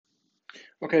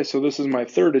Okay, so this is my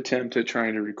third attempt at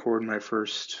trying to record my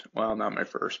first, well, not my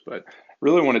first, but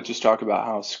really want to just talk about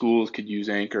how schools could use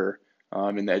Anchor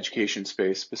in the education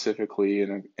space, specifically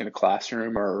in a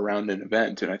classroom or around an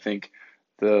event. And I think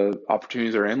the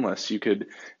opportunities are endless. You could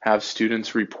have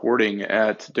students reporting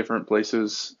at different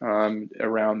places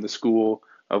around the school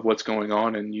of what's going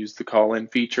on and use the call-in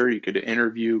feature. You could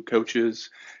interview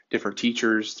coaches, different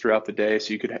teachers throughout the day.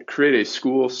 So you could create a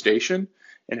school station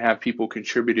and have people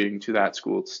contributing to that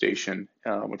school station,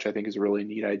 which I think is a really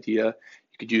neat idea.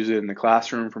 You could use it in the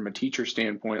classroom from a teacher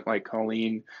standpoint, like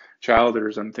Colleen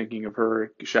Childers. I'm thinking of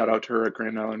her. Shout out to her at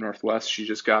Grand Island Northwest. She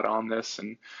just got on this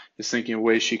and is thinking of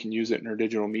ways she can use it in her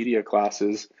digital media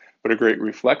classes. But a great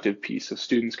reflective piece, so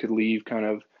students could leave kind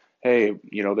of, hey,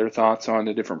 their thoughts on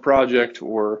a different project,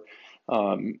 or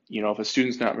if a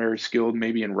student's not very skilled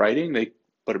maybe in writing, they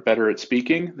but are better at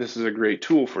speaking, this is a great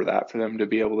tool for that, for them to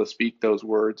be able to speak those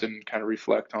words and kind of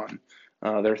reflect on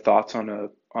their thoughts on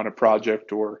a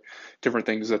project or different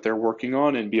things that they're working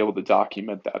on, and be able to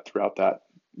document that throughout that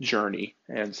journey.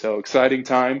 And so, exciting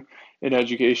time in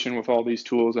education with all these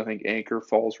tools. I think Anchor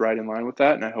falls right in line with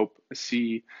that, and I hope to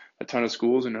see a ton of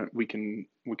schools, and we can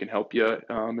help you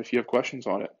if you have questions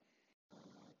on it.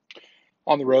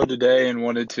 On the road today and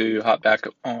wanted to hop back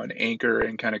on Anchor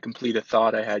and kind of complete a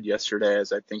thought I had yesterday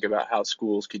as I think about how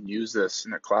schools can use this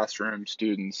in their classroom,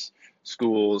 students,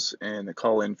 schools, and the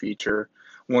call-in feature.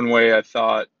 One way I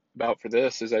thought about for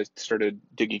this as I started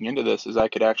digging into this is I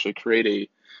could actually create a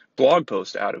blog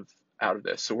post out of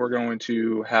this. So we're going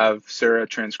to have Sarah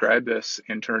transcribe this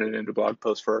and turn it into a blog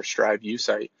post for our Strive U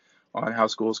site on how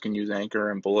schools can use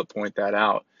Anchor and bullet point that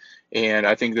out. And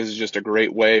I think this is just a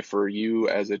great way for you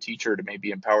as a teacher to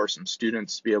maybe empower some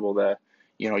students to be able to,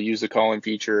 use the call-in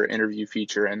feature, interview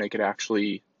feature, and they could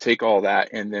actually take all that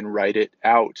and then write it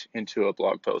out into a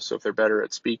blog post. So if they're better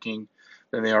at speaking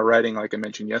than they are writing, like I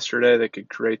mentioned yesterday, they could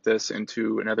create this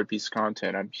into another piece of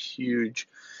content. I'm huge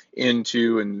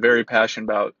into and very passionate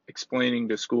about explaining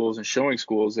to schools and showing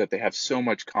schools that they have so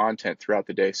much content throughout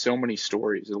the day, so many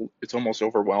stories. It's almost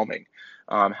overwhelming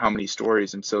how many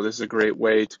stories. And so this is a great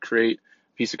way to create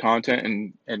a piece of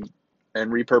content and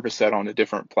repurpose that on a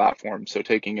different platform. So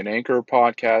taking an Anchor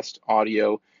podcast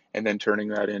audio and then turning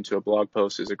that into a blog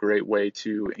post is a great way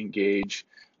to engage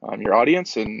your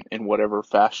audience in whatever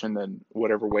fashion and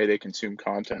whatever way they consume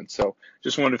content. So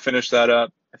just wanted to finish that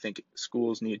up. I think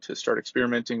schools need to start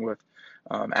experimenting with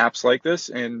apps like this,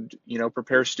 and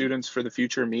prepare students for the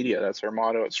future of media. That's our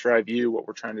motto at Strive U, what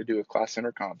we're trying to do with Class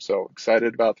Intercom. So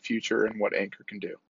excited about the future and what Anchor can do.